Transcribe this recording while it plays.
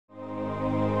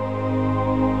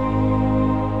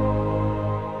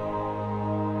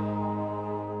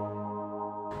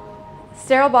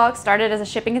sterile box started as a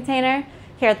shipping container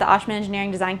here at the Oshman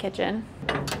Engineering Design Kitchen.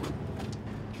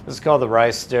 This is called the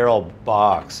Rice Sterile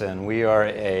Box, and we are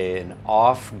an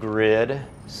off-grid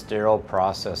sterile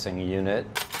processing unit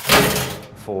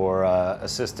for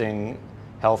assisting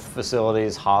health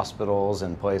facilities, hospitals,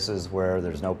 and places where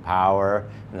there's no power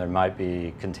and there might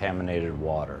be contaminated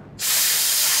water.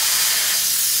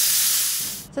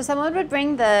 So someone would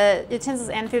bring the utensils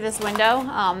in through this window,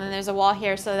 and there's a wall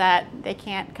here so that they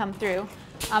can't come through.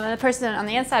 And the person on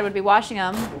the inside would be washing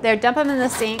them. They would dump them in the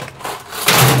sink.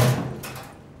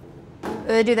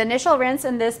 They would do the initial rinse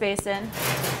in this basin,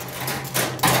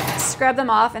 scrub them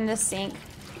off in this sink,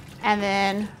 and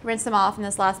then rinse them off in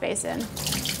this last basin.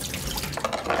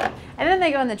 And then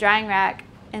they go in the drying rack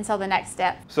until the next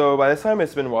step. So by this time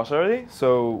it's been washed already,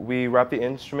 so we wrap the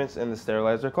instruments in the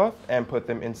sterilizer cloth and put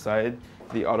them inside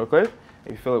the autoclave.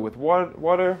 You fill it with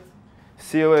water,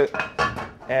 seal it,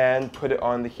 and put it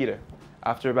on the heater.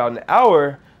 After about an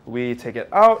hour, we take it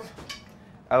out,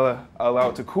 allow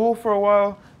it to cool for a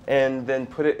while, and then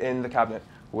put it in the cabinet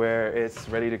where it's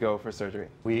ready to go for surgery.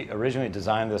 We originally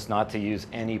designed this not to use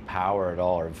any power at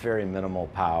all, or very minimal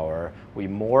power. We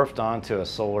morphed onto a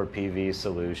solar PV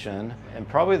solution, and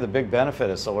probably the big benefit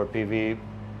of solar PV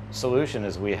solution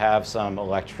is we have some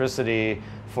electricity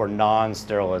for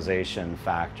non-sterilization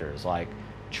factors like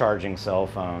charging cell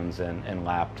phones and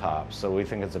laptops. So we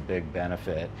think it's a big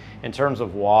benefit. In terms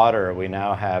of water, we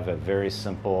now have a very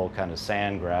simple kind of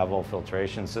sand gravel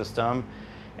filtration system,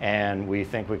 and we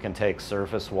think we can take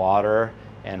surface water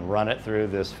and run it through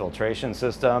this filtration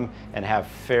system and have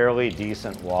fairly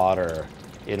decent water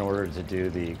in order to do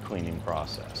the cleaning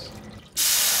process.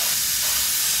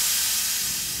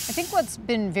 I think what's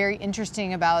been very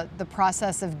interesting about the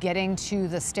process of getting to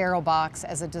the sterile box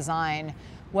as a design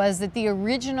was that the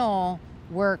original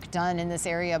work done in this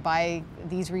area by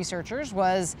these researchers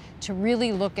was to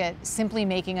really look at simply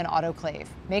making an autoclave.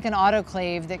 Make an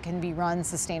autoclave that can be run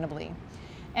sustainably.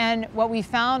 And what we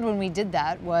found when we did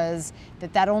that was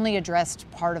that that only addressed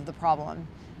part of the problem.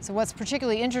 So what's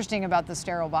particularly interesting about the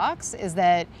sterile box is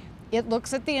that it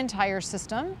looks at the entire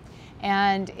system,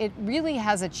 and it really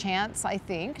has a chance, I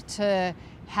think, to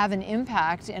have an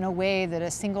impact in a way that a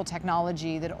single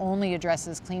technology that only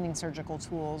addresses cleaning surgical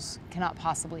tools cannot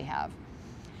possibly have.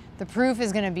 The proof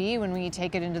is going to be when we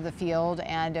take it into the field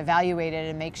and evaluate it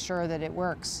and make sure that it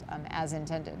works as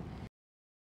intended.